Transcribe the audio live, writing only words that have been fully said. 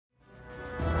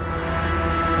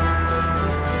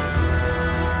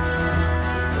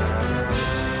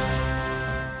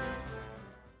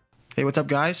Hey, what's up,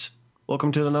 guys?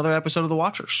 Welcome to another episode of The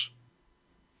Watchers.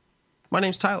 My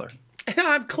name's Tyler. And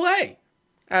I'm Clay.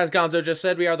 As Gonzo just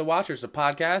said, we are The Watchers, the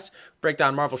podcast. Break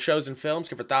down Marvel shows and films,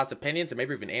 give our thoughts, opinions, and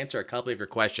maybe even answer a couple of your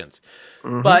questions.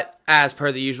 Mm-hmm. But, as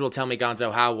per the usual, tell me,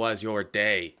 Gonzo, how was your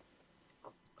day?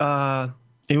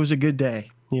 It was a good day.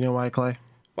 You know why, Clay?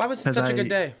 Why was it such a good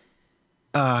day?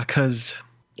 Because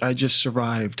I just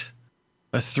survived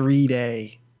a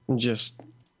 3-day just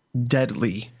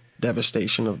deadly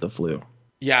devastation of the flu.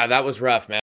 Yeah, that was rough,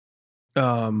 man.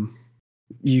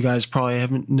 You guys probably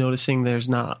haven't noticing there's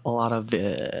not a lot of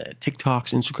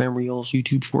TikToks, Instagram Reels,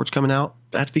 YouTube Shorts coming out.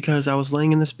 That's because I was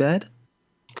laying in this bed,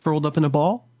 curled up in a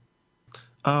ball,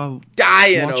 dying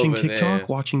watching over TikTok, there.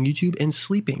 watching YouTube, and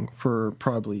sleeping for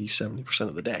probably 70%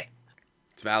 of the day.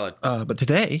 It's valid. But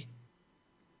today,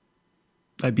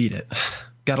 I beat it.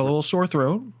 Got a little sore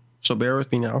throat, so bear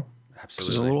with me now.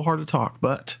 Absolutely. It's a little hard to talk,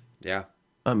 but yeah,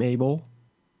 I'm able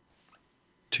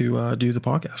to do the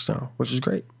podcast now, which is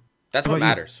great. That's what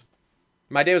matters.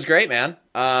 My day was great, man.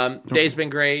 Day's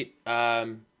been great.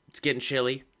 It's getting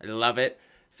chilly. I love it.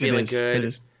 Feeling good. It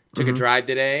is. Took a drive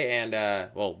today, and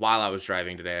while I was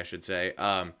driving today, I should say,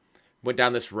 went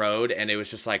down this road, and it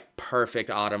was just like perfect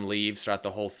autumn leaves throughout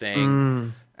the whole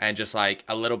thing, and just like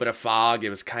a little bit of fog. It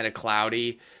was kind of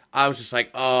cloudy. I was just like,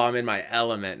 oh, I'm in my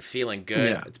element, feeling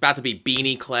good. Yeah. It's about to be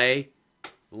Beanie Clay.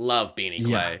 Love Beanie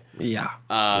Clay. Yeah.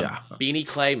 Beanie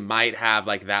Clay might have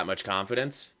like that much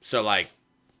confidence. So like,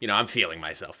 I'm feeling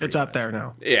myself. It's up there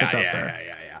now. Yeah, it's up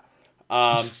there.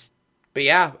 But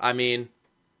yeah, I mean,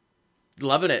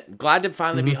 loving it. Glad to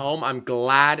finally be home. I'm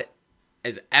glad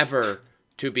as ever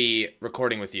to be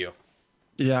recording with you.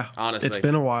 Yeah. Honestly. It's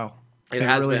been a while. It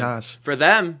has really been. has. For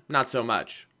them, not so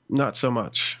much. Not so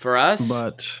much. For us.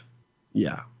 But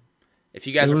yeah. If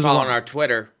you guys are following our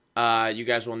Twitter, you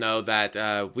guys will know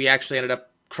that we actually ended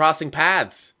up crossing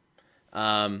paths.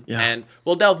 And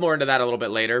we'll delve more into that a little bit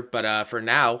later. But for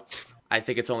now, I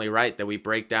think it's only right that we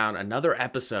break down another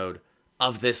episode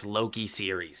of this Loki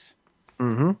series.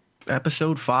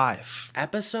 Episode 5.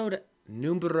 Episode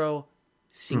numero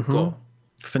 5.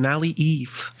 Finale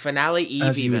Eve. Finale Eve,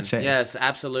 as you even. would say. Yes,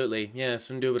 absolutely. Yes,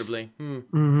 indubitably.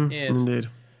 Yes. Indeed.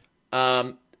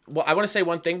 Well, I want to say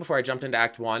one thing before I jump into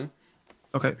Act 1.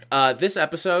 Okay. This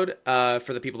episode,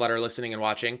 for the people that are listening and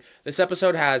watching, this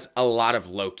episode has a lot of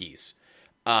Lokis.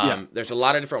 There's a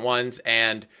lot of different ones,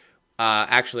 and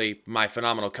actually, my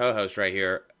phenomenal co-host right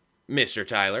here, Mr.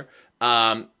 Tyler,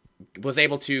 was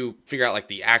able to figure out like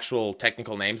the actual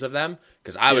technical names of them,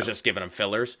 because I was just giving them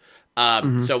fillers.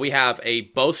 So we have a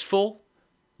boastful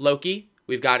Loki,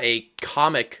 we've got a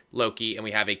comic Loki, and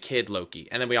we have a kid Loki.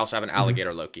 And then we also have an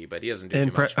alligator Loki, but he doesn't do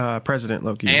too much. President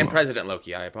Loki. And President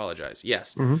Loki, I apologize.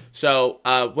 Yes. So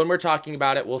when we're talking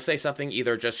about it, we'll say something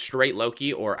either just straight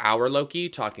Loki or our Loki,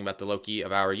 talking about the Loki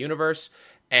of our universe.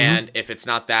 And if it's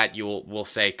not that, we'll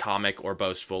say comic or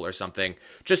boastful or something,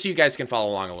 just so you guys can follow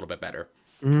along a little bit better.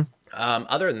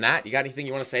 Other than that, you got anything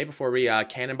you want to say before we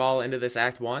cannonball into this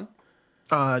Act 1?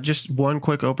 Just one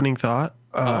quick opening thought.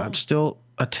 I'm still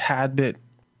a tad bit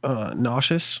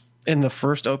nauseous. In the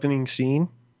first opening scene,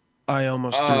 I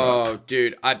almost threw up. Oh,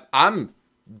 dude, I'm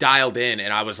dialed in,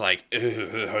 and I was like,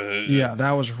 yeah,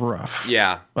 that was rough.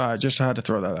 Yeah, I just had to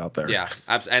throw that out there. Yeah,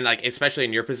 and like especially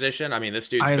in your position, I mean, this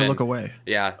dude's I had to look away.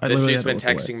 Yeah, this dude's been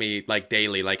texting me like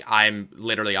daily, like I'm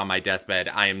literally on my deathbed.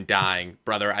 I am dying,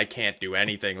 brother. I can't do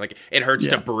anything. Like it hurts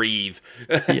to breathe.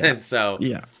 And so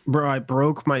bro, I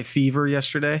broke my fever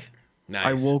yesterday. Nice.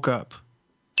 I woke up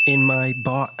in my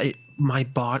body.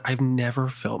 I've never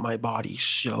felt my body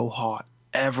so hot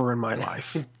ever in my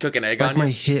life. Cook an egg like on you? My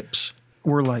hips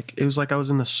were like, it was like I was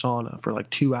in the sauna for like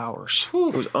 2 hours. Whew.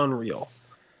 It was unreal.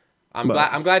 I'm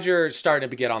glad you're starting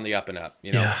to get on the up and up.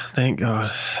 Yeah, thank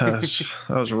God. That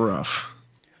was rough.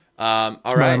 All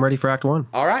right, I'm ready for Act 1.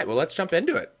 All right, well, let's jump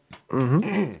into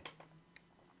it.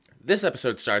 This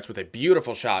episode starts with a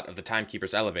beautiful shot of the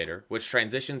Timekeeper's elevator, which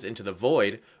transitions into the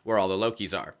void where all the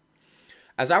Lokis are.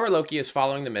 As our Loki is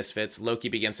following the Misfits, Loki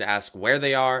begins to ask where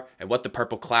they are and what the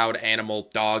purple cloud animal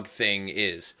dog thing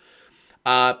is.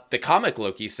 The comic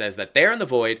Loki says that they're in the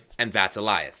void, and that's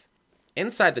Eliath.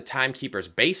 Inside the Timekeeper's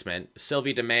basement,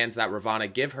 Sylvie demands that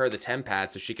Ravonna give her the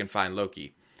Tempad so she can find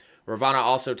Loki. Ravonna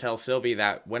also tells Sylvie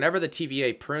that whenever the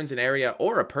TVA prunes an area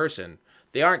or a person,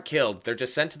 they aren't killed, they're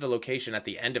just sent to the location at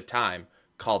the end of time,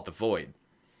 called the Void.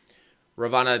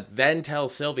 Ravonna then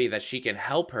tells Sylvie that she can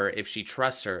help her if she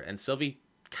trusts her, and Sylvie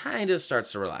kind of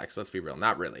starts to relax. Let's be real.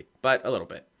 Not really, but a little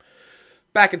bit.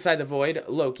 Back inside the Void,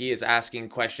 Loki is asking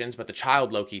questions, but the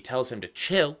child Loki tells him to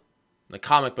chill. The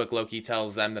comic book Loki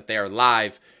tells them that they are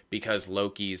live because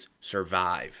Lokis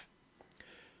survive.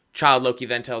 Child Loki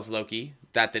then tells Loki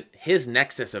that his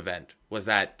Nexus event was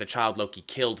that the child Loki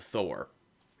killed Thor.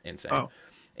 Insane. Oh.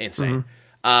 Insane.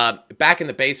 Back in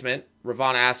the basement,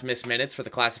 Ravonna asks Miss Minutes for the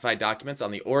classified documents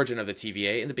on the origin of the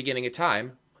TVA in the beginning of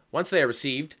time. Once they are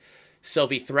received,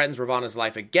 Sylvie threatens Ravonna's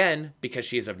life again because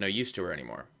she is of no use to her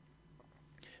anymore.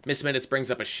 Miss Minutes brings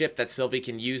up a ship that Sylvie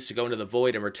can use to go into the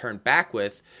void and return back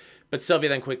with, but Sylvie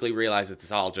then quickly realizes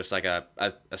it's all just like a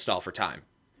stall for time.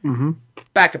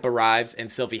 Backup arrives,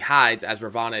 and Sylvie hides as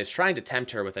Ravonna is trying to tempt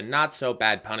her with a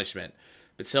not-so-bad punishment.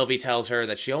 But Sylvie tells her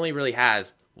that she only really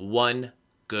has one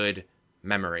good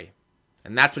memory.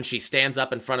 And that's when she stands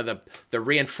up in front of the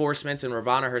reinforcements and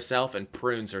Ravonna herself and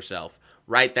prunes herself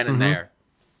right then and there.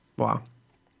 Wow.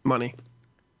 Money.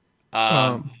 You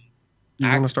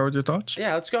want to start with your thoughts?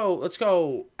 Yeah, let's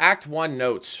go. Act 1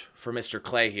 notes for Mr.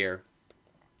 Clay here.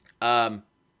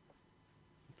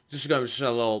 Just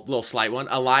a little slight one.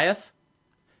 Eliath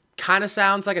kind of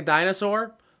sounds like a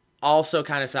dinosaur. Also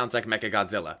kind of sounds like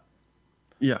Mechagodzilla.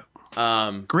 Yeah.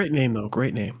 Great name though.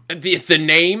 Great name. The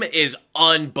name is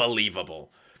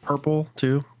unbelievable. Purple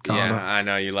too. Yeah, I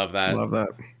know you love that. Love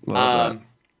that.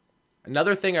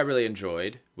 Another thing I really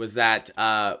enjoyed was that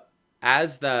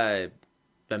as the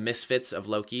misfits of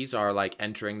Loki's are like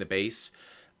entering the base,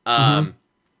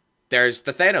 there's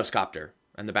the Thanos copter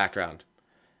in the background.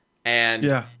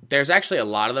 And there's actually a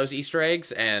lot of those Easter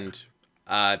eggs, and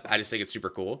I just think it's super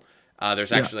cool.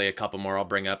 There's actually a couple more I'll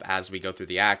bring up as we go through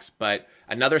the acts. But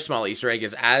another small Easter egg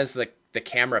is as the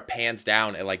camera pans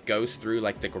down, it like goes through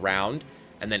like the ground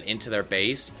and then into their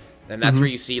base. And that's where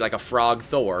you see like a frog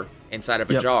Thor inside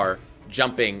of a jar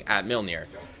jumping at Mjolnir.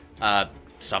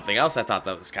 Something else I thought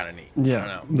that was kind of neat. Yeah. I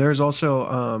don't know. There's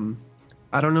also,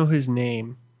 I don't know his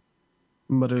name,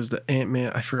 but it was the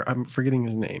Ant-Man. I'm forgetting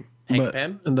his name. Hank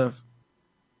Pym?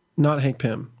 Not Hank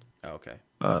Pym. Oh, okay.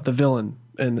 The villain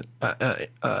in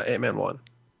Ant-Man 1.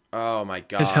 Oh my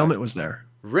god. His helmet was there.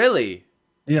 Really?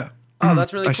 Yeah. Oh,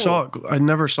 that's really cool. I saw it. I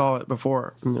never saw it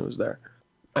before, and it was there.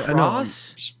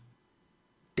 Cross?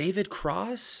 David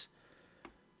Cross?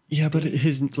 Yeah, but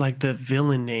his like the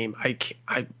villain name, I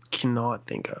cannot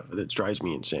think of it. It drives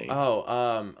me insane.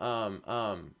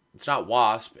 Oh, it's not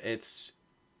Wasp. It's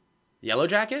Yellow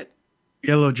Jacket.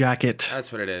 Yellow Jacket.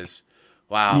 That's what it is.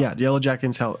 Wow. Yeah, Yellow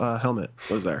Jacket's helmet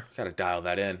was there. Gotta dial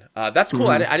that in. That's cool.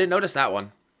 I didn't notice that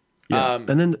one. Yeah.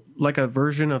 And then like a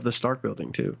version of the Stark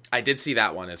building too. I did see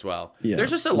that one as well. Yeah. There's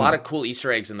just a lot of cool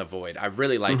Easter eggs in the Void. I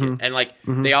really like it. And like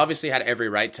they obviously had every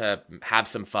right to have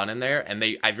some fun in there, and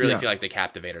I really feel like they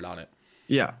captivated on it.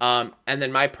 Yeah. And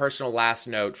then my personal last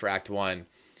note for Act 1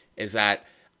 is that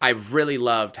I really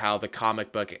loved how the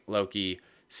comic book Loki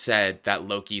said that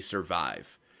Loki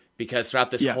survive. Because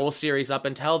throughout this whole series up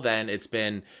until then, it's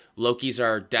been Lokis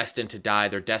are destined to die.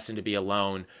 They're destined to be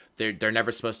alone. They're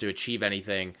never supposed to achieve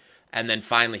anything. And then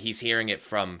finally he's hearing it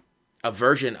from a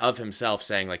version of himself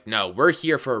saying like, no, we're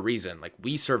here for a reason. Like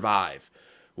we survive.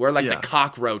 We're like the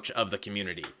cockroach of the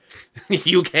community.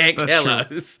 You can't kill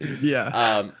us.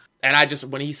 Yeah. And I just,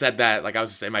 when he said that, like I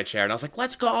was just in my chair and I was like,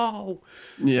 let's go.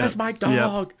 Yeah. That's my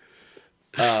dog.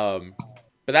 But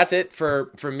that's it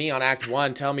for me on Act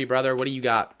 1. Tell me, brother, what do you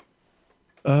got?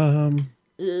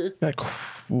 Got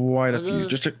quite a few.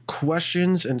 Just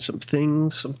questions and some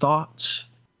things, some thoughts.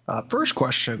 First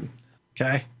question.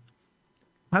 Okay.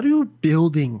 How do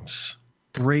buildings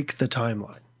break the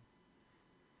timeline?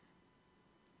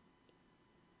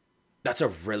 That's a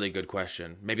really good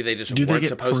question. Maybe they just Do they weren't get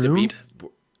supposed pruned? to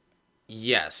be.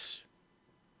 Yes.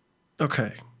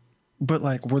 Okay. But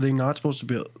like, were they not supposed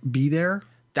to be there?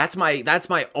 That's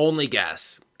my only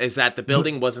guess, is that the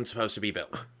building wasn't supposed to be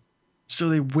built. So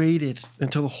they waited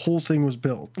until the whole thing was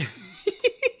built.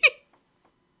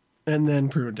 And then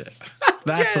pruned it.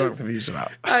 That's what I'm confused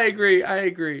about. I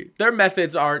agree. Their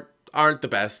methods aren't the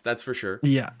best, that's for sure.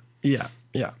 Yeah.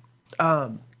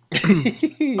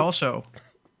 Also,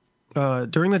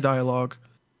 during the dialogue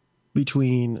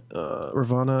between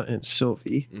Ravonna and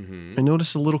Sylvie, I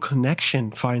noticed a little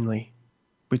connection finally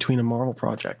between a Marvel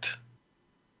project.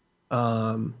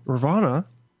 Ravonna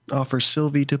offers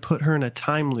Sylvie to put her in a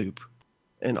time loop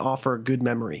and offer a good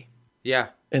memory. Yeah.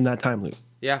 In that time loop.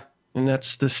 Yeah. And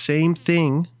that's the same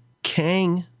thing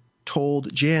Kang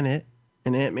told Janet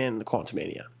in Ant-Man and the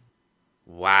Quantumania.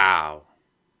 Wow.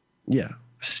 Yeah.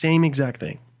 Same exact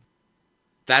thing.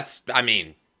 A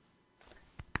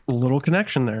little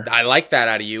connection there. I like that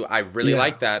out of you. I really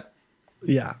like that.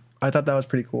 Yeah. I thought that was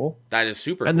pretty cool. That is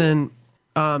super and cool. And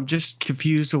then just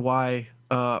confused to why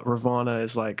Ravonna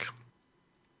is like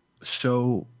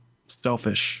so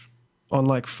selfish on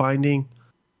like finding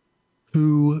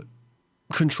who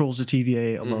controls the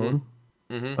TVA alone.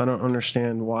 I don't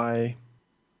understand why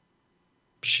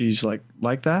she's like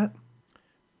that?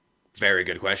 Very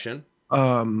good question.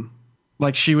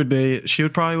 Like she would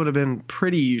probably would have been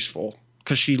pretty useful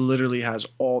because she literally has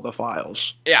all the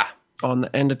files. Yeah. On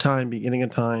the end of time, beginning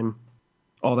of time,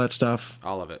 all that stuff.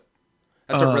 All of it.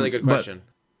 That's a really good question.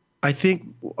 I think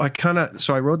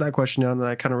so I wrote that question down and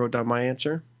I kind of wrote down my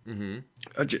answer. Mm-hmm.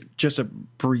 Just a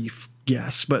brief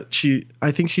guess, but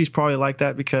I think she's probably like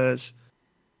that because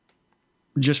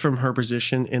just from her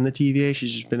position in the TVA,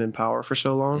 she's just been in power for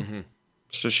so long. Mm-hmm.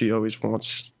 So she always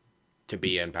wants to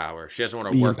be in power. She doesn't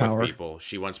want to work with people.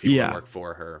 She wants people to work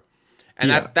for her. And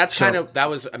that's that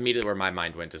was immediately where my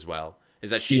mind went as well. Is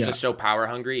that she's just so power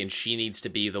hungry and she needs to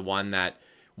be the one that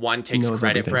takes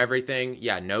credit for everything.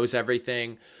 Yeah, knows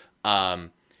everything.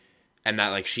 And that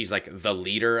like she's like the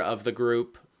leader of the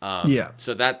group.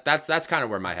 So that's kind of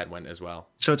where my head went as well.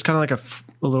 So it's kind of like a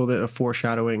little bit of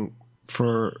foreshadowing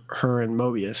for her and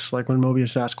Mobius. Like when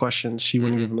Mobius asks questions, she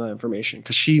wouldn't give him that information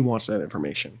because she wants that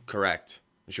information. Correct.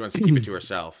 She wants to keep it to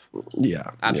herself.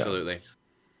 Yeah. Absolutely.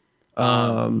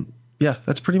 Yeah,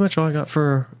 that's pretty much all I got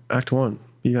for Act 1.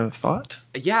 You got a thought?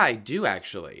 Yeah, I do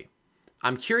actually.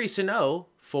 I'm curious to know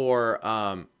for,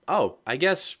 I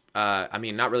guess, I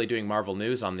mean, not really doing Marvel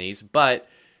news on these, but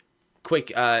quick,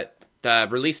 the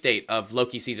release date of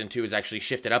Loki Season 2 is actually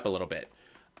shifted up a little bit.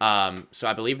 So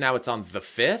I believe now it's on the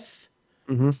 5th.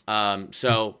 Mm-hmm.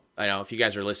 So I know if you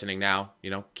guys are listening now,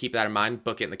 keep that in mind,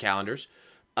 book it in the calendars.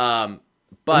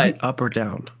 But up or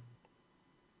down?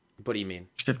 What do you mean?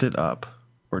 Shifted up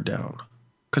or down?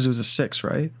 Because it was a 6,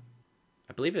 right?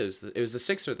 I believe it was the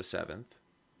 6th or the 7th.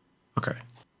 Okay.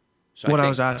 So I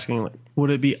was asking, would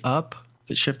it be up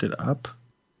if it shifted up,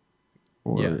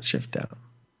 or would it shift down?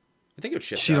 I think it would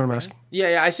shift. See what I'm asking?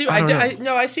 Yeah. I see. I see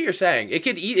what you're saying. It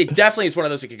could. It definitely is one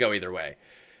of those that could go either way.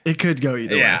 It could go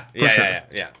either way.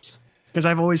 Yeah. Because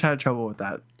I've always had trouble with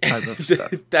that type of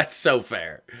stuff. That's so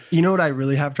fair. You know what I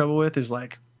really have trouble with is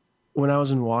like when I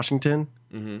was in Washington,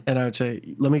 and I would say,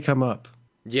 "Let me come up."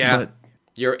 Yeah. But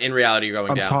you're going down.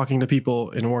 I'm talking to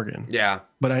people in Oregon. Yeah.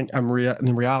 But in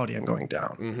reality, I'm going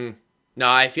down. Mm-hmm. No,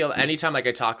 I feel anytime like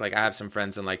I talk, like I have some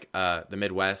friends in like the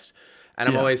Midwest, and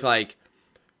I'm always like,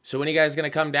 "So when are you guys gonna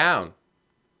come down?"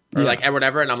 Or like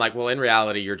whatever, and I'm like, "Well, in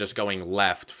reality, you're just going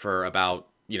left for about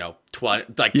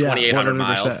 2,800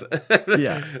 miles."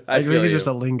 Yeah, I think it's just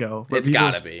a lingo. It's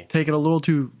gotta be. Take it a little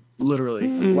too literally,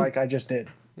 like I just did.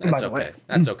 That's okay.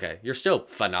 That's okay. You're still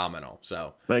phenomenal.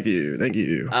 So thank you.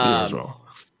 You as well.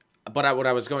 But what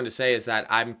I was going to say is that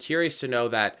I'm curious to know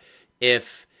that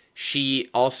if she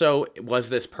also was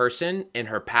this person in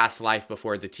her past life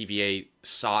before the TVA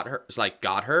sought her,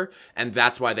 got her, and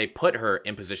that's why they put her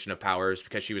in position of powers,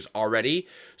 because she was already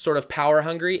sort of power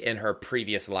hungry in her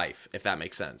previous life, if that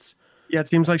makes sense. Yeah, it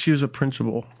seems like she was a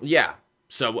principal. Yeah.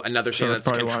 So another thing that's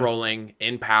controlling,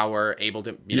 in power, able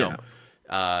to,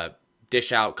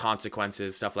 dish out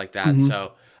consequences, stuff like that. Mm-hmm.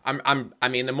 So I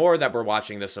mean, the more that we're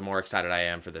watching this, the more excited I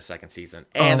am for the second season.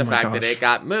 And the fact that it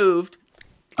got moved.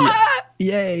 Yeah.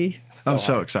 Yay. I'm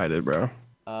so excited, bro.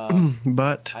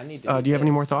 But do you have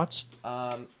any more thoughts?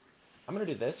 I'm going to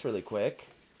do this really quick.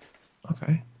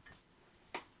 Okay.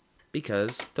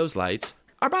 Because those lights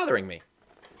are bothering me.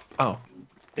 Oh.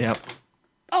 Yep.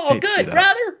 Oh, good,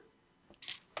 brother.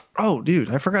 Oh, dude,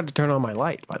 I forgot to turn on my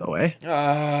light, by the way.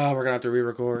 We're going to have to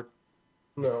re-record.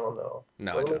 No.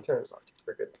 No, I don't. Turn it on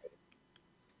for good.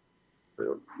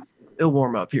 It'll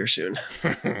warm up here soon.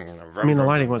 I mean, the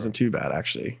lighting wasn't too bad,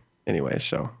 actually. Anyway,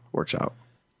 so works out.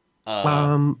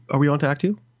 Are we on to Act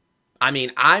 2? I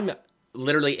mean, I'm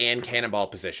literally in cannonball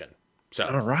position. So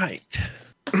all right.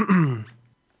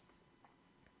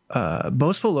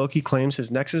 Boastful Loki claims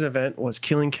his Nexus event was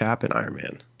killing Cap and Iron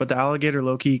Man, but the alligator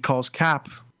Loki calls Cap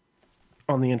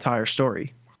on the entire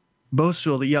story.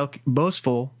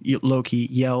 Boastful Loki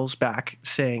yells back,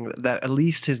 saying that at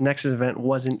least his Nexus event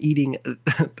wasn't eating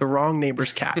the wrong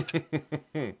neighbor's cat.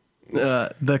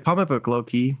 The comic book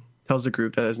Loki tells the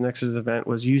group that his Nexus event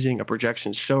was using a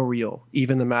projection so real,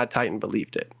 even the Mad Titan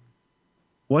believed it.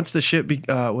 Once the ship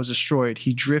was destroyed,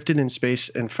 he drifted in space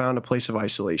and found a place of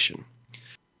isolation.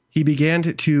 He began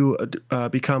to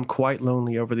become quite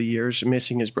lonely over the years,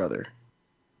 missing his brother.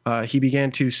 He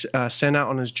began to send out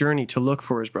on his journey to look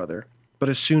for his brother, but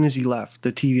as soon as he left,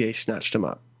 the TVA snatched him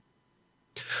up.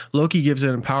 Loki gives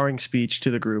an empowering speech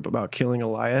to the group about killing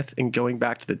Goliath and going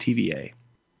back to the TVA.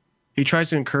 He tries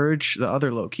to encourage the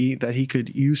other Loki that he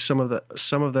could use some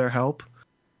of their help,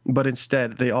 but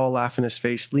instead they all laugh in his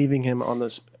face, leaving him on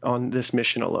this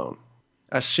mission alone.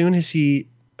 As soon as he's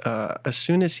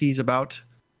about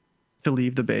to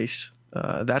leave the base,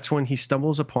 that's when he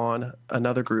stumbles upon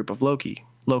another group of Loki.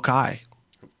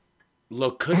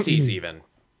 Locussies even.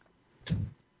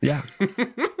 Yeah.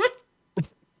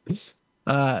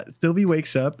 Sylvie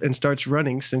wakes up and starts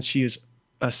running since she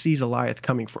sees Alioth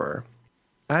coming for her.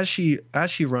 As she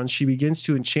runs, she begins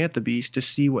to enchant the beast to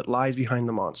see what lies behind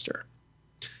the monster.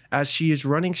 As she is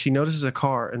running, she notices a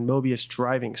car and Mobius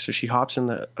driving, so she hops in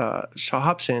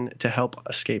to help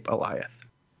escape Alioth.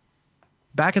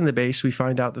 Back in the base, we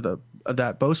find out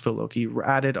that boastful Loki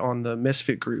ratted on the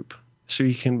misfit group, so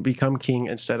he can become king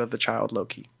instead of the child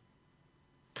Loki.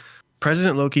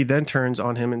 President Loki then turns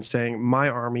on him and saying, "My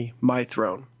army, my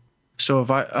throne." So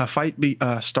a fight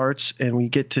starts, and we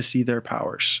get to see their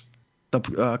powers.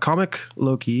 The comic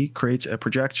Loki creates a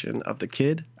projection of the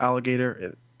kid,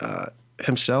 alligator,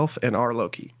 himself, and our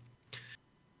Loki,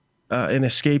 and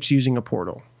escapes using a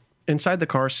portal. Inside the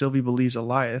car, Sylvie believes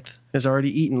Alioth has already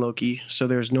eaten Loki, so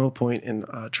there's no point in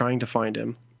trying to find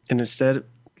him, and instead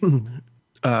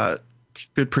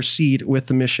should proceed with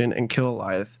the mission and kill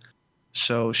Alioth.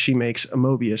 So she makes a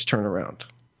Mobius turn around.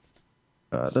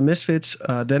 The Misfits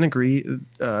then agree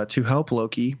to help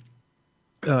Loki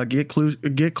get close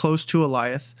to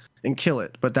Alioth and kill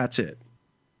it, but that's it.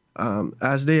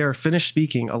 As they are finished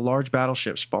speaking, a large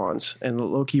battleship spawns, and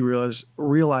Loki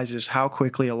realizes how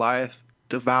quickly Alioth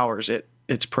devours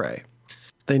its prey.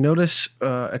 They notice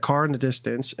a car in the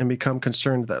distance and become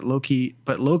concerned but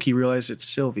Loki realizes it's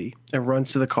Sylvie and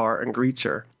runs to the car and greets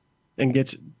her and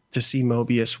gets to see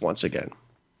Mobius once again.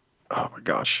 Oh my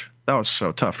gosh, that was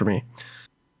so tough for me.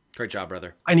 Great job,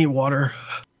 brother. I need water.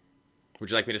 Would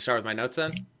you like me to start with my notes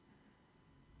then?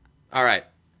 All right.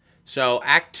 So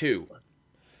Act 2.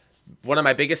 One of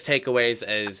my biggest takeaways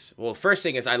is, well, first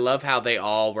thing is I love how they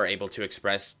all were able to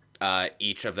express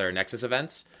each of their Nexus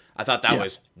events. I thought that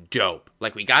was dope.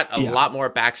 Like, we got a lot more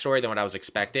backstory than what I was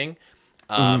expecting.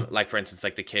 Like, for instance,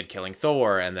 like the kid killing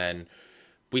Thor, and then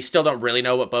we still don't really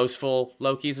know what boastful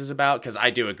Loki's is about, because I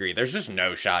do agree. There's just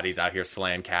no shot he's out here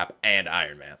slaying Cap and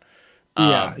Iron Man.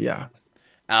 I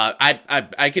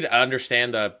could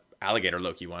understand the alligator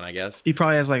Loki one, I guess. He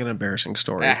probably has like an embarrassing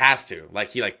story. It has to.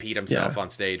 Like, he like peed himself on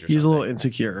stage or something. He's a little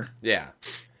insecure. Yeah.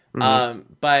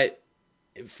 But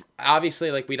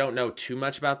obviously, like, we don't know too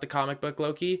much about the comic book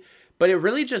Loki, but it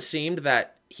really just seemed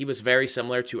that he was very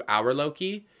similar to our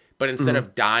Loki, but instead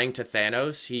of dying to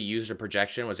Thanos, he used a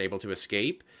projection, was able to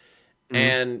escape,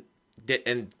 and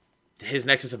his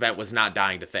Nexus event was not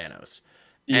dying to Thanos.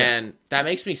 And that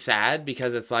makes me sad,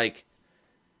 because it's like,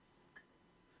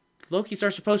 Lokis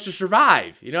are supposed to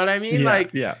survive. You know what I mean?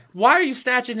 Why are you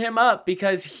snatching him up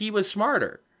because he was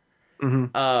smarter?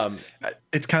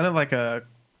 It's kind of like a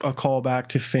callback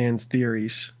to fans'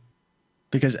 theories,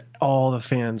 because all the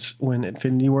fans, when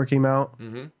Infinity War came out,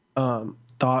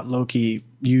 thought Loki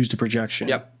used a projection.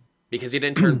 Yep, because he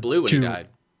didn't turn blue when he died.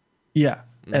 Yeah,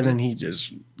 and then he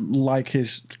just, like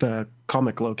the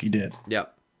comic Loki did.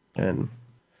 Yep, and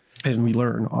we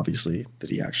learn obviously that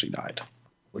he actually died,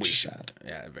 which is sad.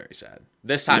 Yeah, very sad.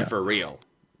 This time for real.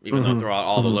 Even though throughout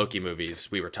all the Loki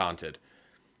movies we were taunted,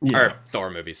 or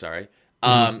Thor movies, sorry.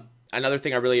 Another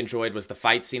thing I really enjoyed was the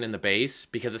fight scene in the base,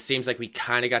 because it seems like we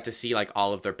kind of got to see like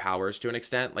all of their powers to an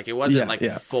extent. Like, it wasn't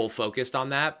full focused on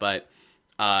that, but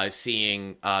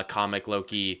seeing comic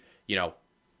Loki, do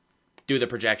the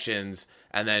projections,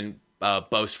 and then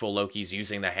boastful Loki's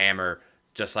using the hammer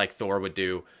just like Thor would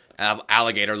do.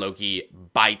 Alligator Loki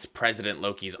bites President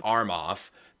Loki's arm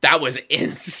off. That was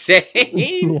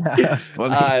insane. That's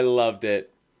funny. I loved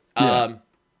it. And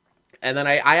then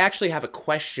I actually have a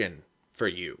question for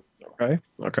you. Okay.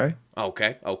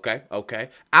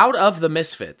 Out of the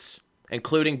Misfits,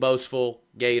 including Boastful,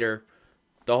 Gator,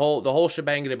 the whole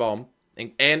shebang de bomb,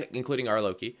 and including our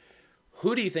Loki,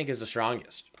 who do you think is the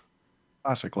strongest?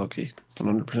 Classic Loki,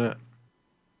 100%.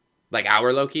 Like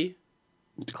our Loki?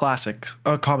 Classic.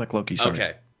 Comic Loki,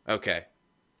 sorry. Okay.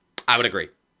 I would agree.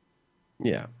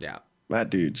 Yeah.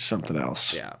 That dude's something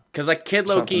else. Yeah. Because, like, Kid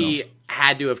Loki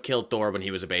had to have killed Thor when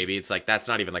he was a baby. It's like, that's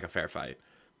not even, like, a fair fight.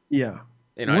 Yeah.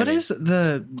 You know what I mean? Is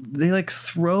they, like,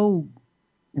 throw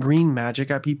green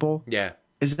magic at people? Yeah.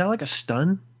 Is that, like, a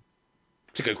stun?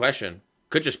 It's a good question.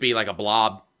 Could just be, like, a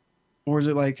blob. Or is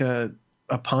it, like, a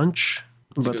punch?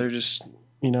 They're just,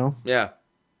 Yeah.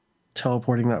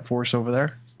 teleporting that force over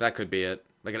there? That could be it.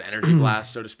 Like an energy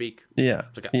blast, so to speak. Yeah.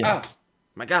 It's like oh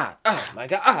my god. Oh my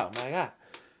god. Oh my god.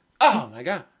 Oh my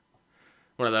god.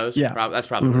 One of those? Yeah. That's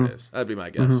probably what it is. That'd be my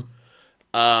guess.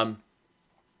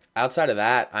 Outside of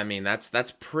that, I mean, that's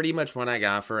pretty much what I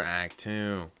got for Act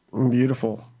 2.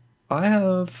 Beautiful. I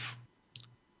have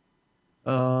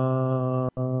a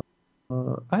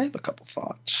couple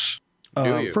thoughts.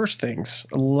 First things,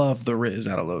 love the Riz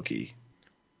out of Loki.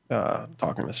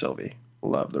 Talking to Sylvie.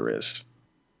 Love the Riz.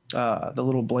 The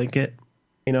little blanket,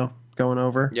 because going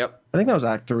over. Yep. I think that was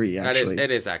Act 3, actually.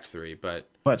 It is Act 3, but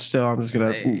still, I'm just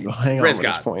going to hang on at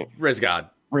this point. Rizgod.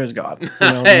 Rizgod.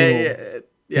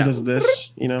 He Yeah. does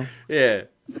this, Yeah.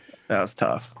 That was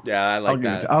tough. Yeah, I like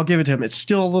that. I'll give it to him. It's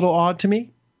still a little odd to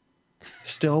me.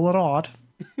 Still a little odd.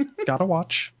 Gotta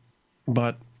watch.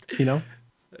 But,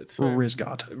 That's fair.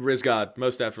 Rizgod,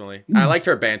 most definitely. I liked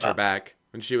her banter back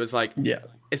when she was like,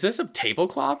 is this a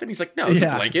tablecloth? And he's like, no, it's a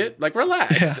blanket. Like,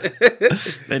 relax. Yeah.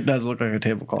 It does look like a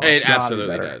tablecloth. It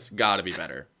absolutely does. Gotta be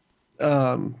better.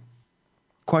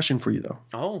 Question for you, though.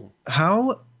 Oh.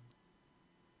 How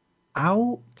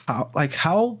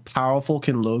powerful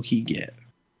can Loki get?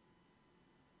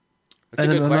 That's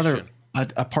a good question.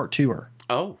 A part twoer.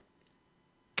 Oh.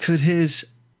 Could his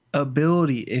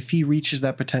ability, if he reaches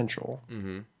that potential,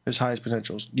 his highest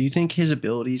potentials, do you think his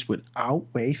abilities would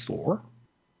outweigh Thor?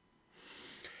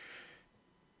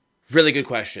 Really good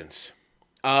questions.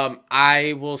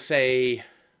 I will say,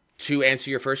 to answer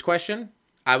your first question,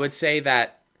 I would say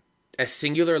that a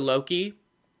singular Loki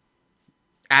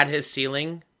at his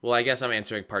ceiling, well, I guess I'm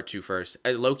answering part 2 first.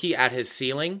 A Loki at his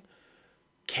ceiling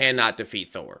cannot defeat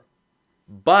Thor.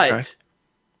 But,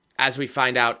 as we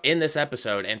find out in this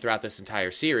episode and throughout this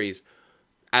entire series,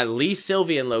 at least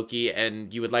Sylvie and Loki,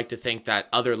 and you would like to think that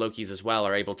other Lokis as well,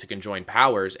 are able to conjoin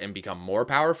powers and become more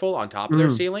powerful on top of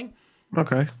their ceiling.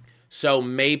 Okay. So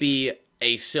maybe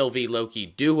a Sylvie-Loki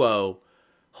duo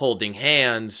holding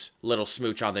hands, little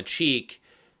smooch on the cheek,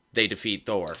 they defeat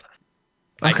Thor.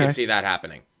 I can see that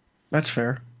happening. That's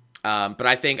fair. But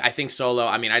I think Solo,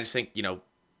 I just think,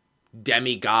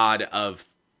 demigod of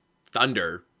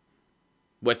thunder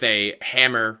with a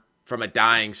hammer from a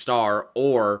dying star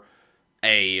or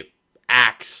a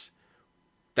axe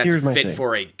that's fit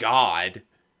for a god.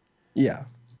 Yeah.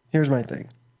 Here's my thing.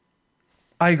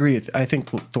 I agree I think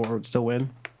Thor would still win,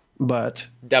 but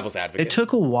devil's advocate. It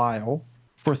took a while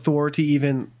for Thor to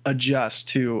even adjust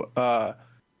to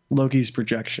Loki's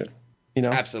projection,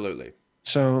 Absolutely.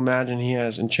 So imagine he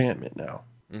has enchantment now.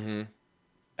 Mm-hmm.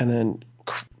 And then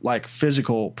like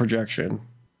physical projection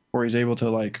where he's able to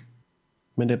like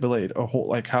manipulate a whole,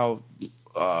 like how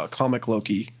comic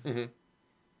Loki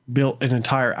built an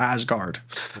entire Asgard,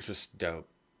 which was dope,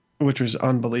 which was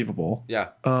unbelievable. Yeah.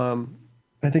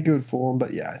 I think it would fool him,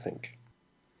 but yeah, I think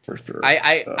for sure.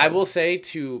 I will say,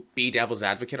 to be devil's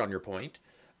advocate on your point,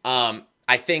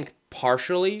 I think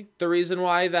partially the reason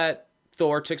why that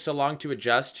Thor took so long to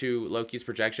adjust to Loki's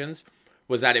projections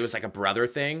was that it was like a brother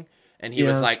thing, and he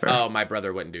was like, fair. Oh, my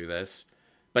brother wouldn't do this.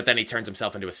 But then he turns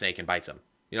himself into a snake and bites him.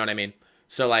 You know what I mean?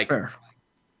 So like, fair.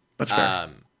 That's fair.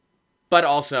 But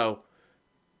also,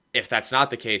 if that's not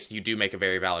the case, you do make a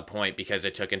very valid point, because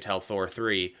it took until Thor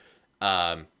 3,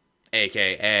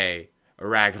 aka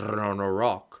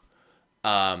Ragnarok,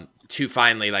 to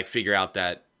finally like figure out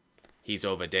that he's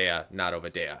Obadiah, not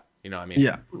Obadiah. You know what I mean?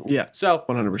 Yeah. Yeah. So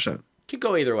 100%. Could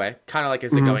go either way. Kind of like,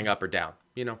 is it going up or down?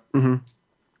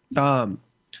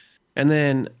 And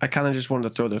then I kind of just wanted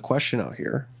to throw the question out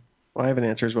here. Well, I have an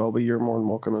answer as well, but you're more than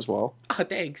welcome as well. Oh,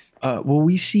 thanks. Will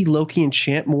we see Loki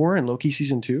enchant more in Loki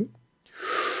season 2?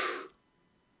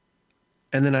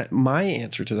 And then my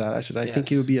answer to that, I said, I think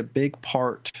it would be a big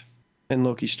part in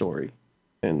Loki's story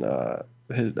in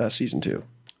his season 2.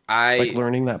 Like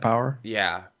learning that power.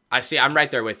 Yeah. I see. I'm right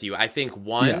there with you. I think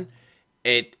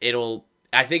it'll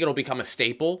become a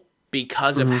staple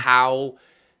because of how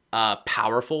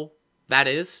powerful that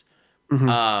is.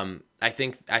 I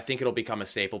think it'll become a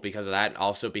staple because of that, and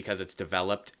also because it's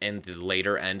developed in the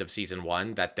later end of season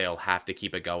 1 that they'll have to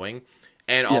keep it going,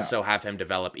 and also have him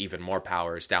develop even more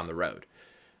powers down the road.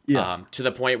 Yeah. To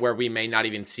the point where we may not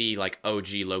even see like OG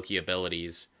Loki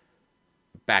abilities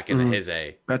back in his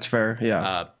A. That's fair.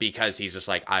 Yeah. Because he's just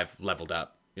like, I've leveled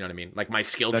up. You know what I mean? Like my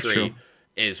skill tree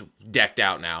is decked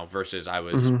out now versus I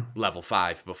was level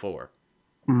 5 before.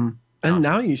 And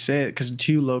now you say it, because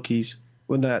 2 Lokis,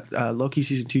 when that Loki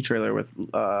season 2 trailer with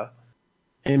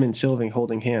him and Sylvie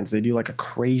holding hands, they do like a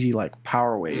crazy like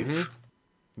power wave.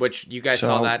 Which you guys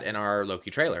saw that in our Loki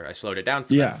trailer. I slowed it down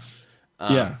for them.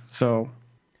 Yeah. So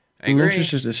I'm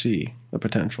interested to see the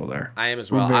potential there. I am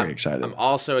as well. I'm very excited. I'm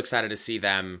also excited to see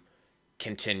them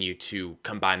continue to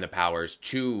combine the powers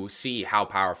to see how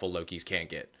powerful Lokis can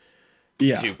get.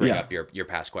 Yeah. To bring up your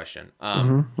past question.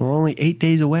 We're only 8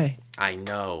 days away. I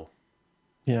know.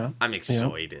 Yeah. I'm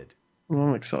excited.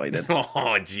 I'm excited.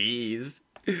 Oh, jeez.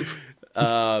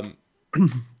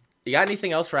 You got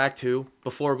anything else for Act 2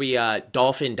 before we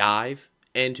dolphin dive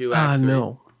into Act 3?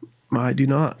 No, I do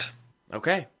not.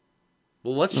 Okay.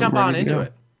 Well, let's jump on into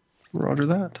it. Roger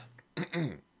that.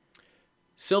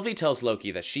 Sylvie tells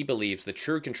Loki that she believes the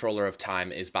true controller of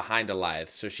time is behind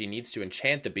Alioth, so she needs to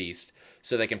enchant the beast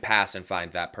so they can pass and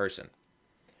find that person.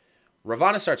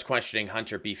 Ravonna starts questioning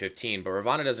Hunter B-15, but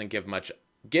Ravonna doesn't give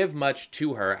much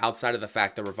to her outside of the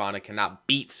fact that Ravonna cannot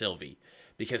beat Sylvie,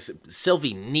 because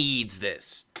Sylvie needs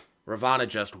this. Ravonna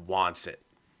just wants it.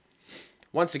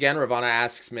 Once again, Ravonna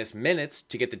asks Miss Minutes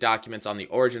to get the documents on the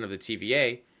origin of the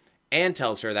TVA, and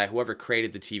tells her that whoever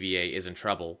created the TVA is in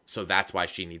trouble, so that's why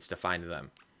she needs to find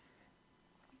them.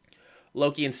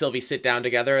 Loki and Sylvie sit down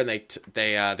together, and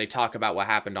they talk about what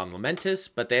happened on Lamentis,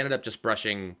 but they ended up just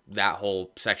brushing that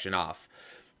whole section off.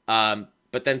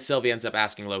 But then Sylvie ends up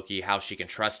asking Loki how she can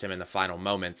trust him in the final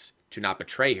moments to not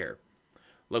betray her.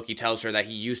 Loki tells her that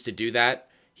he used to do that.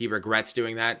 He regrets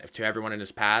doing that to everyone in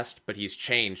his past, but he's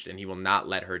changed and he will not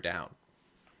let her down.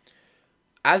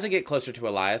 As they get closer to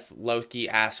Alioth, Loki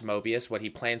asks Mobius what he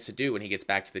plans to do when he gets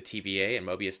back to the TVA, and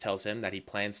Mobius tells him that he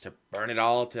plans to burn it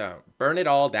all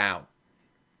down.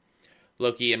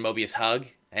 Loki and Mobius hug,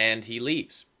 and he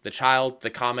leaves. The child, the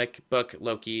comic book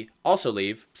Loki also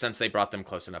leave, since they brought them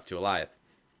close enough to Alioth.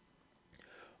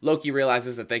 Loki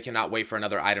realizes that they cannot wait for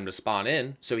another item to spawn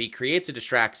in, so he creates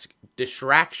a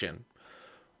distraction,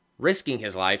 risking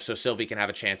his life so Sylvie can have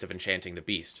a chance of enchanting the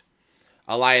beast.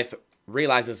 Alioth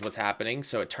realizes what's happening,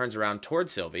 so it turns around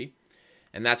towards Sylvie,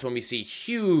 and that's when we see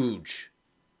huge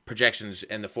projections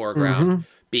in the foreground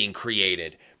being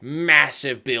created.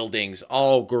 Massive buildings,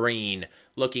 all green,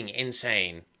 looking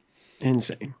insane. And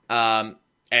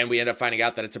we end up finding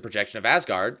out that it's a projection of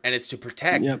Asgard, and it's to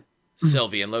protect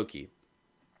Sylvie and Loki.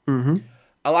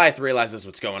 Alioth realizes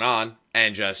what's going on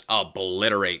and just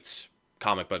obliterates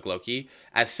comic book Loki,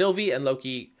 as Sylvie and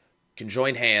Loki can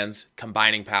join hands,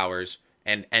 combining powers,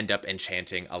 and end up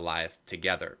enchanting Alioth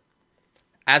together.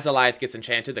 As Alioth gets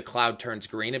enchanted, the cloud turns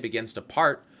green and begins to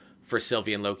part for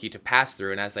Sylvie and Loki to pass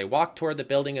through, and as they walk toward the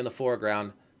building in the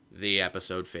foreground, the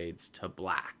episode fades to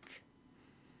black.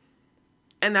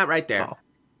 And that right there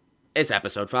is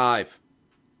episode 5.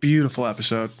 Beautiful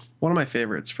episode. One of my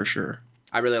favorites for sure.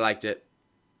 I really liked it.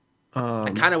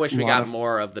 I kind of wish we got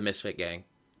more of the Misfit Gang,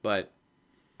 but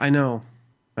I know.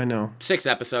 6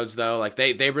 episodes though, like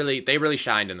they really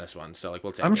shined in this one. So like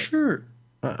we'll take it. I'm sure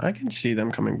I can see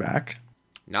them coming back.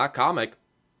 Not comic.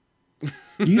 Do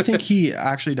you think he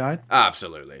actually died?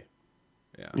 Absolutely.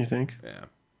 Yeah. You think? Yeah.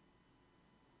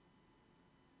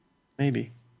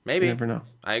 Maybe. You never know.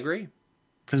 I agree.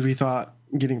 Because we thought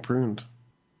getting pruned.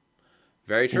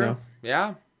 Very true. You know?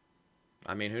 Yeah.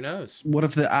 I mean, who knows? What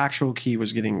if the actual key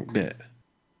was getting bit?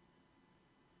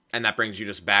 And that brings you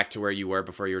just back to where you were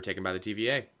before you were taken by the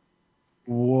TVA.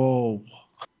 Whoa.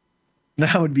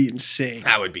 That would be insane.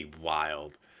 That would be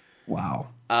wild.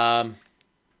 Wow.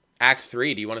 Act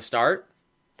 3, do you want to start?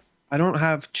 I don't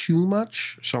have too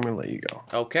much, so I'm going to let you go.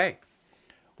 Okay.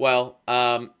 Well,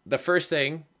 the first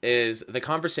thing is the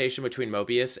conversation between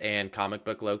Mobius and comic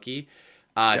book Loki,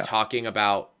 talking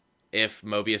about if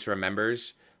Mobius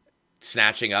remembers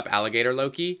snatching up alligator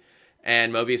Loki,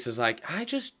 and Mobius is like, I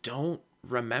just don't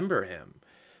remember him.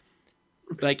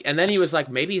 Like, and then he was like,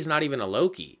 maybe he's not even a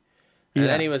Loki. And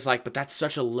then he was like, but that's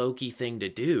such a Loki thing to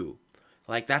do.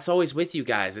 Like, that's always with you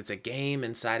guys. It's a game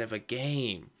inside of a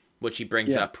game, which he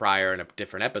brings up prior in a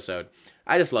different episode.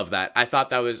 I just love that. I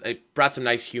thought it brought some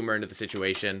nice humor into the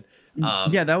situation.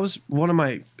 That was one of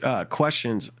my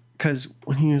questions, because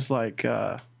when he was like,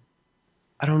 I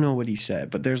don't know what he said,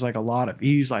 but there's like a lot of,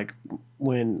 he's like,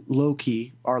 when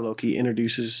our Loki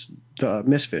introduces the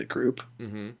Misfit group,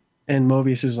 and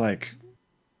Mobius is like,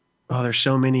 oh, there's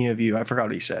so many of you. I forgot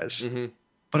what he says.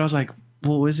 But I was like,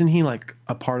 well, isn't he like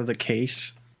a part of the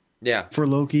case? Yeah. For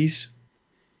Loki's?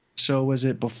 So was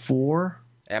it before?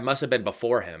 It must have been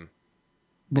before him.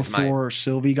 Before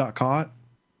Sylvie got caught?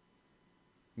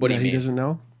 What do you mean? He doesn't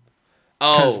know?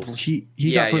 Oh. He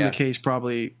got put in the case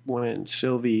probably when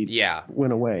Sylvie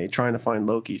went away trying to find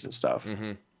Loki's and stuff.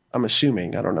 I'm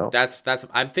assuming. I don't know.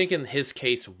 I'm thinking his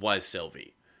case was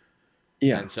Sylvie.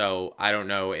 Yeah. And so I don't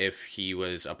know if he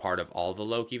was a part of all the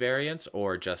Loki variants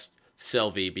or just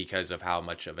Sylvie because of how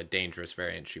much of a dangerous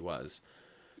variant she was.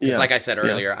 Because like I said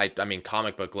earlier, I mean,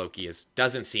 comic book Loki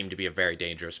doesn't seem to be a very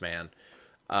dangerous man.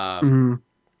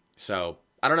 So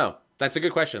I don't know. That's a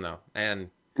good question though.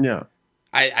 And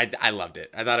I loved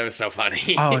it. I thought it was so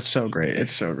funny. Oh, it's so great.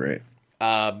 It's so great.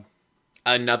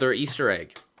 Another Easter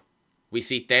egg. We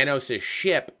see Thanos'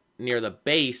 ship near the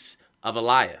base of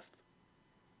Alioth.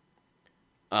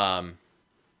 I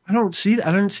don't see that.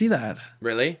 I didn't see that.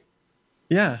 Really?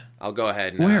 Yeah. I'll go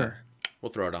ahead and where?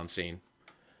 We'll throw it on scene.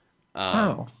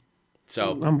 So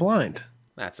I'm blind.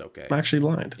 That's okay. I'm actually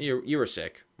blind. You were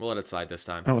sick. We'll let it slide this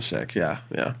time. I was sick. Yeah.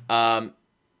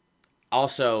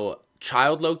 Also,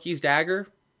 Child Loki's dagger,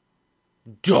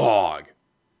 dog.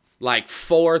 Like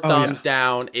 4 thumbs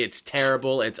down. It's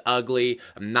terrible. It's ugly.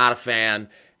 I'm not a fan.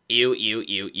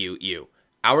 Ew.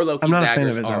 Our Loki's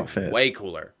daggers are way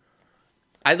cooler.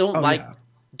 I don't like. Yeah.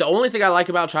 The only thing I like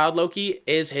about Child Loki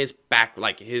is his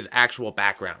his actual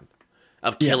background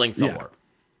of killing Thor.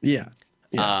 Yeah.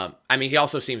 I mean, he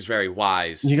also seems very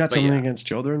wise. You got something against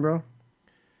children, bro?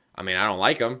 I mean, I don't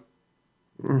like them.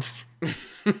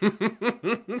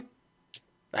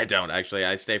 I don't, actually.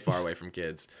 I stay far away from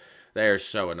kids. They are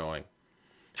so annoying.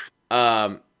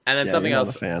 And then something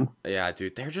else. Fan. Yeah,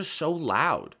 dude. They're just so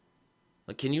loud.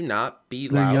 Like, can you not be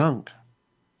loud? They're young.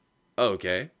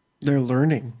 Okay. They're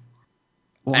learning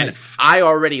life. And I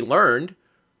already learned,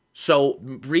 so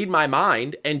read my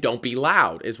mind and don't be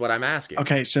loud is what I'm asking.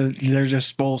 Okay, so they're just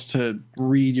supposed to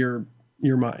read your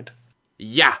mind.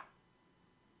 Yeah.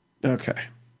 Okay.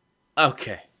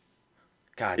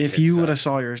 God. If you would have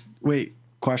saw your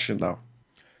question though.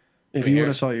 If you would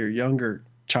have saw your younger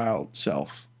child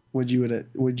self, would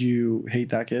you hate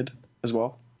that kid as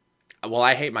well? Well,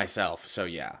 I hate myself, so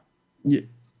yeah. Yeah.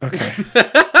 Okay.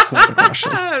 That's not the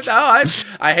question. No,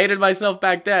 I hated myself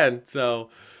back then, so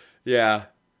yeah.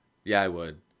 Yeah, I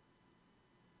would.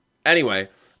 Anyway,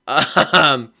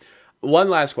 one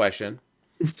last question.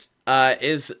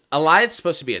 Is Alliance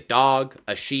supposed to be a dog,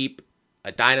 a sheep,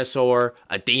 a dinosaur,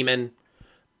 a demon?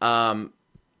 I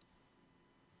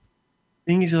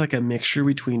think he's like a mixture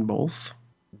between both.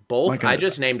 Both? I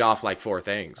just named off like 4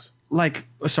 things. Like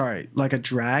a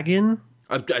dragon?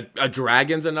 A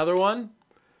dragon's another one?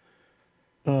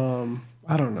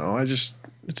 I don't know. It's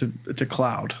a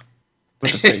cloud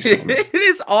with a face on it. It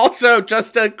is also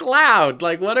just a cloud.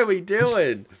 Like, what are we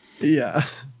doing? Yeah.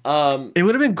 It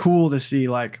would have been cool to see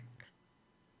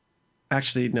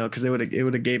actually no, because it would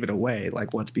have gave it away,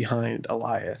 like what's behind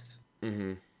Alliath.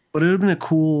 Mm-hmm. But it would have been a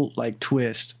cool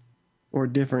twist or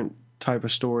different type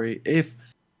of story if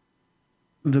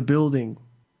the building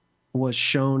was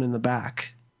shown in the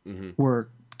back where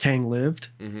Kang lived,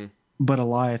 but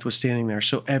Alliath was standing there,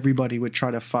 so everybody would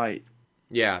try to fight.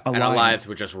 Yeah, and Alliath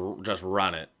would just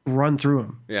run through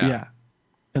him. Yeah,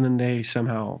 and then they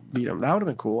somehow beat him. That would have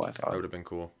been cool. I thought that would have been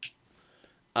cool.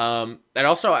 And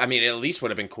also, I mean, at least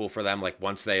would have been cool for them, like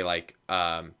once they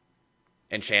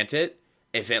enchant it,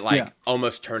 if it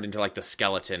almost turned into like the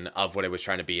skeleton of what it was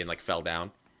trying to be and like fell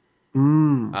down.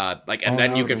 And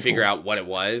then you can figure out what it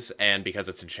was, and because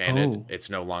it's enchanted, it's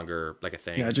no longer like a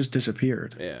thing. Yeah, it just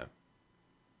disappeared. Yeah.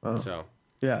 Oh. So.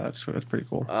 Yeah, that's pretty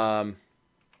cool.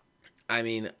 I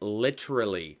mean,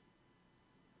 literally,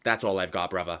 that's all I've got,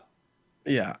 brother.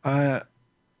 Yeah,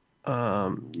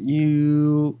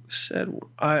 you said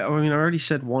I already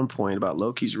said 1 point about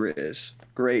Loki's Riz.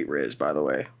 Great Riz, by the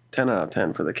way. 10 out of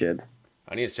 10 for the kid.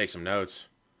 I need to take some notes.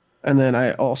 And then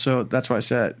that's why I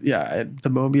said, the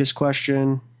Mobius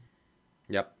question.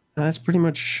 Yep. That's pretty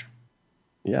much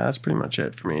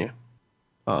it for me.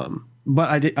 But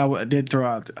I did throw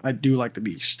out, I do like the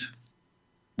Beast.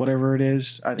 Whatever it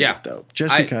is, I think it's dope.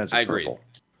 Just because it's purple.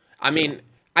 I mean,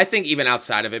 I think even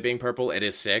outside of it being purple, it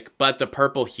is sick. But the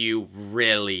purple hue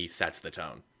really sets the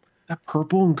tone. That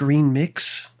purple and green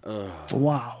mix. Ugh.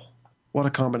 Wow. What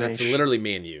a combination. That's literally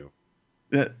me and you.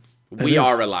 We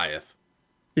are Goliath.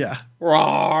 Yeah.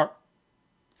 Roar.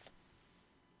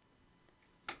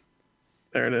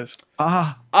 There it is.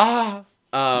 I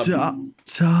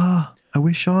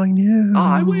wish I knew.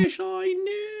 I wish I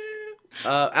knew.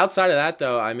 Outside of that,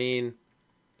 though, I mean,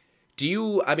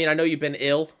 I know you've been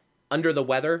ill, under the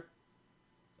weather.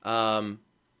 Some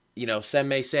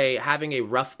may say having a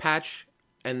rough patch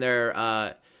in their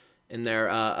I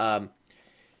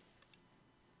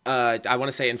want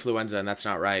to say influenza, and that's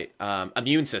not right.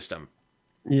 Immune system.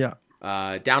 Yeah.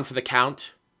 Down for the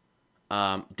count.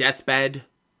 Deathbed.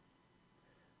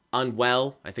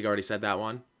 Unwell. I think I already said that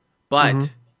one.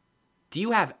 But do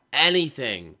you have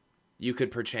anything you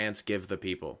could perchance give the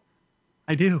people?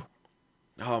 I do.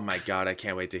 Oh my God, I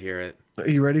can't wait to hear it. Are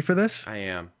you ready for this? I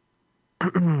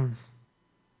am.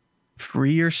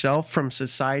 Free yourself from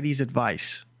society's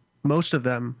advice. Most of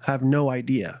them have no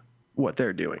idea what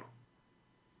they're doing.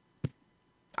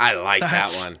 I like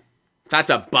that one. That's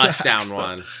a bust down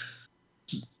one.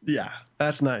 Yeah,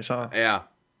 that's nice, huh? Yeah.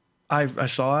 I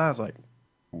saw that. I was like,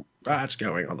 that's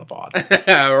going on the pod.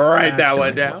 Write that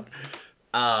one down.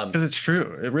 Because it's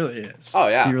true. It really is. Oh,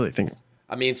 yeah. You really think.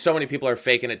 I mean, so many people are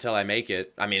faking it till I make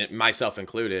it. I mean, myself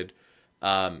included.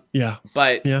 Yeah.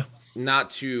 But not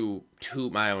to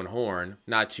toot my own horn,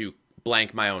 not to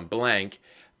blank my own blank.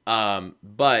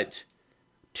 But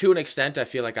to an extent, I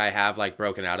feel like I have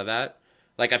broken out of that.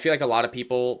 I feel like a lot of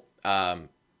people,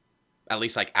 at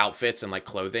least like outfits and like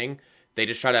clothing, they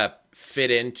just try to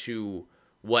fit into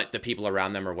what the people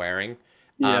around them are wearing.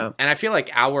 Yeah. And I feel like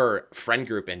our friend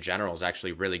group in general is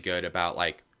actually really good about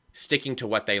like sticking to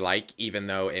what they like, even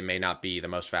though it may not be the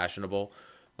most fashionable.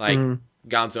 Like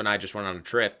Gonzo and I just went on a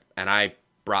trip, and I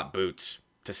brought boots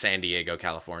to San Diego,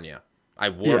 California. I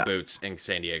wore boots in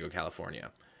San Diego,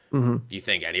 California. Do you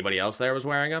think anybody else there was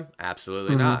wearing them?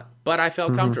 Absolutely not. But I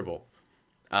felt comfortable.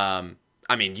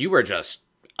 I mean, you were just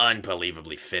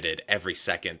unbelievably fitted every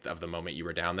second of the moment you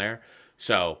were down there.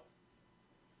 So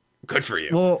good for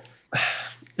you. Well,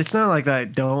 it's not like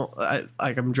that.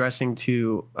 I'm dressing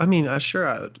to. I mean, sure,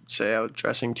 I would say I was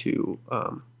dressing to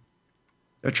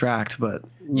attract, but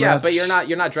yeah, but you're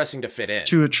not dressing to fit in.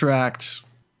 To attract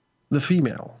the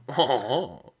female.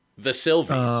 Oh, the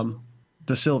Sylvies.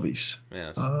 The Sylvies.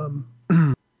 Yes.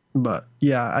 But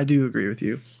yeah, I do agree with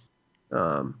you.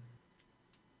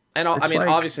 And I mean,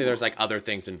 obviously, there's like other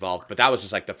things involved, but that was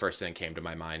just like the first thing that came to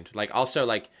my mind. Like, also,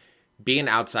 like, be an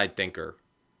outside thinker.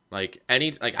 Like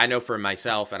I know for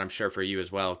myself, and I'm sure for you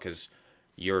as well, because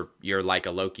you're like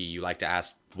a Loki. You like to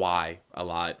ask why a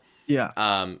lot. Yeah.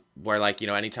 Where like,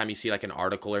 anytime you see like an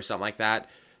article or something like that,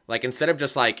 like instead of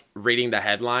just like reading the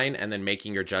headline and then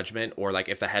making your judgment, or like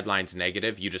if the headline's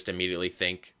negative, you just immediately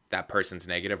think that person's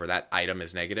negative or that item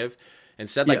is negative.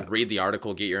 Instead, like read the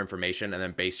article, get your information, and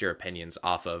then base your opinions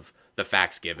off of the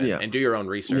facts given, and do your own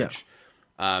research.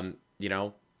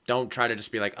 Don't try to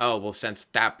just be like, oh, well, since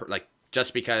that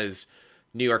just because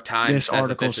New York Times says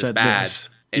that this is bad,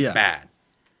 it's bad.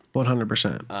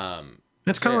 100%.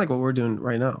 It's kind of like what we're doing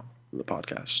right now in the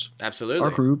podcast. Absolutely.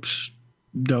 Our groups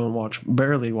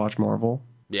barely watch Marvel.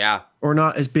 Yeah. Or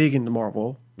not as big into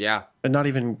Marvel. Yeah. And not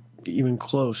even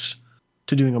close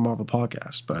to doing a Marvel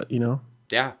podcast, but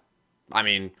Yeah. I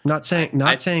mean, not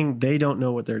saying they don't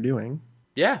know what they're doing.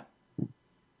 Yeah.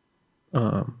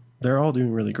 They're all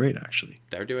doing really great, actually.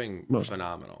 They're doing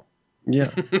phenomenal.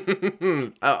 Yeah.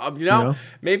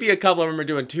 Maybe a couple of them are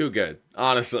doing too good,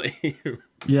 honestly.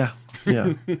 Yeah.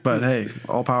 But hey,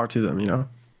 all power to them,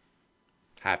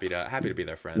 Happy to be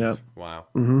their friends. Yep. Wow.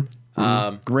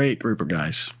 Great group of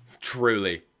guys.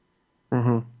 Truly.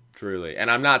 Truly.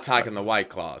 And I'm not talking the White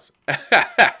Claws.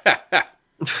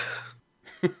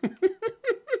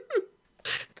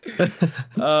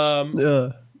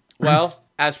 Well,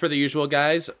 as per the usual,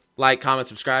 guys, like, comment,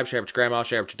 subscribe, share with your grandma,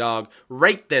 share with your dog.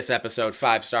 Rate this episode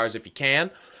 5 stars if you can.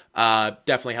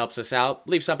 Definitely helps us out.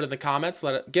 Leave something in the comments.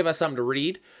 Give us something to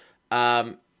read.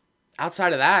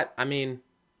 Outside of that, I mean,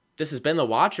 this has been The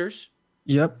Watchers.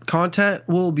 Yep. Content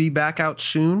will be back out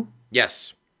soon.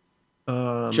 Yes.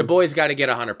 Your boy's got to get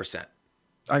 100%.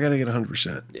 I got to get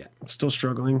 100%. Yeah. Still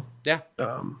struggling. Yeah.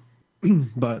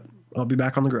 But I'll be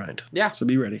back on the grind. Yeah. So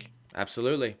be ready.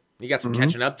 Absolutely. You got some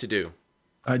catching up to do.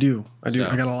 I do. So.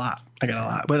 I got a lot.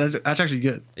 But that's actually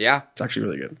good. Yeah. It's actually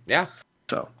really good. Yeah.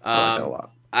 So I got a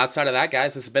lot. Outside of that,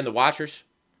 guys, this has been The Watchers.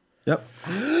 Yep.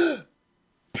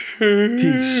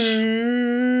 Peace.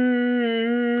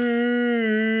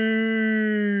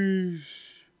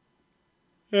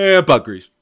 Yeah, Buck Grease.